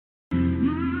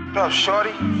What up,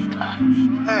 shorty?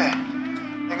 Hey,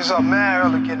 niggas up mad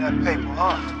early getting that paper,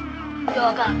 huh? Yo,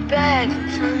 I got bagged,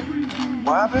 son.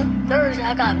 What happened? Thursday,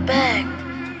 I got bagged.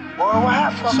 Boy, what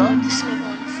happened, Fucking son? with this nigga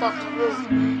on the fucking roof,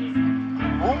 man.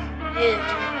 Who? Yeah,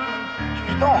 man.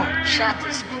 What you doing? Shot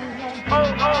this nigga.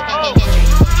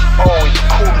 Always the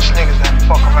coolest niggas that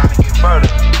fuck around and get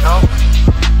murdered, you know?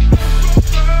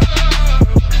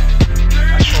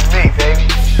 That's for me, baby.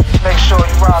 Make sure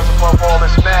you rise above all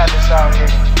this madness out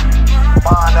here.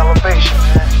 Mind elevation,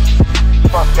 man.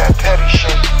 Fuck that petty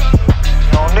shit.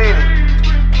 You don't need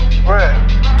it.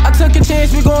 Real. I took a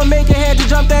chance, we gon' make it, had to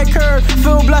jump that curve.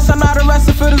 Feel blessed, I'm not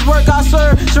arrested for this work I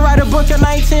serve. Should write a book in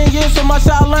 19 years, so much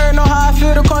I learned. Know how I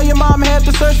feel to call your mom and have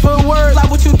to search for a word. Like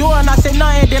what you doing, I say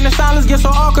nothing, then the silence gets so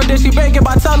awkward. Then she break it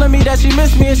by telling me that she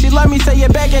miss me and she love me, say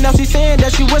it back. And now she saying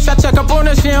that she wish I check up on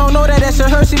her. She don't know that shit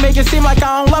hurt, she make it seem like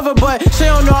I don't love her. But she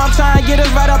don't know I'm trying to get us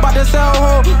right up out the cell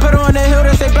hole. Put her on the hill,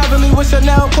 they say Beverly with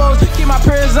Chanel clothes. Keep my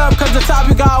prayers up, cause the top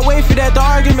you gotta wait for that. The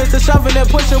arguments, the shoving and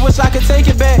pushing, wish I could take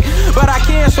it back, but I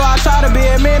can't, so I try to be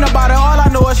a man about it. All I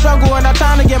know is struggle and I'm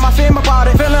trying to get my fame about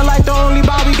it. Feeling like the only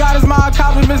bond we got is my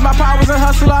accomplishments, my powers and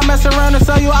hustle. I mess around and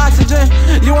sell you oxygen.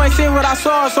 You ain't seen what I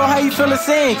saw, so how you feel the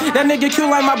same? That nigga cute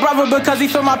like my brother because he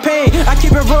feel my pain. I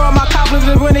keep it real, my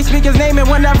compliments when they speak his name. And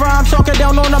whenever I'm talking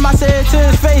down on him, I say it to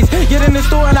his face. Get in the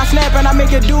store and I snap and I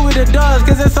make it do what it does.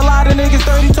 Cause it's a lot of niggas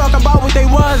 30 talk about what they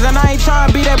was. And I ain't trying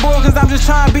to be that boy, cause I'm just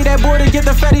trying to be that boy to get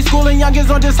the fatty schooling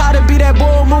youngins on just how to be that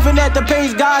boy. Moving at the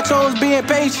pace, God chose being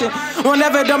patient.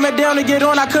 Whenever dumb it down to get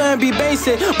on, I couldn't be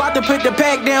basic. About to put the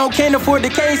pack down, can't afford the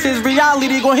cases.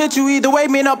 Reality gon' hit you either way,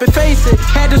 man up and face it.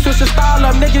 Had to switch the style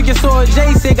up, niggas get so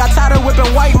adjacent. Got tired of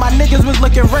whipping white, my niggas was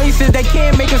looking racist. They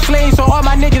can't make us slaves, so all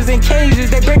my niggas in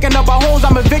cages. They breaking up our homes,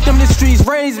 I'm a victim, the streets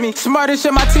raised me. Smart as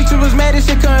shit, my teacher was mad as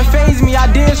shit, couldn't phase me.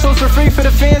 I did shows for free for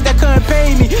the fans that couldn't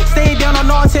pay me. Stayed down on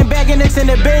all 10 bagging nicks in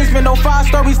the basement. No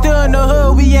 5-star, we still in the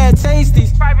hood, we had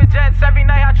tasties. Private jets every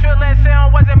night, I trill that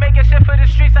sound. Wasn't making shit for the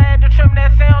streets, I had to trim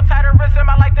that sound. Tighter wrist,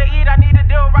 I like to eat, I need a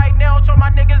deal right now. Told my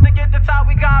niggas to get the top,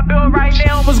 we got built right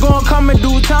now. Was gonna come in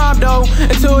due time though.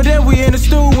 Until then, we in the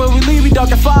stew. When we leave, we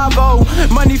duckin'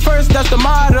 5-0. Money first, that's the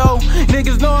motto.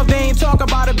 Niggas know if they ain't talk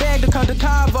about a bag to cut the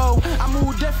convo. I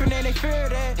move different and they fear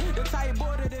that. The tight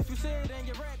border, if you say it, then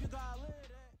you rap, you gotta live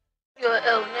that. You're an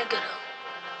ill nigga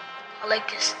though. I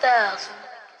like your style, son.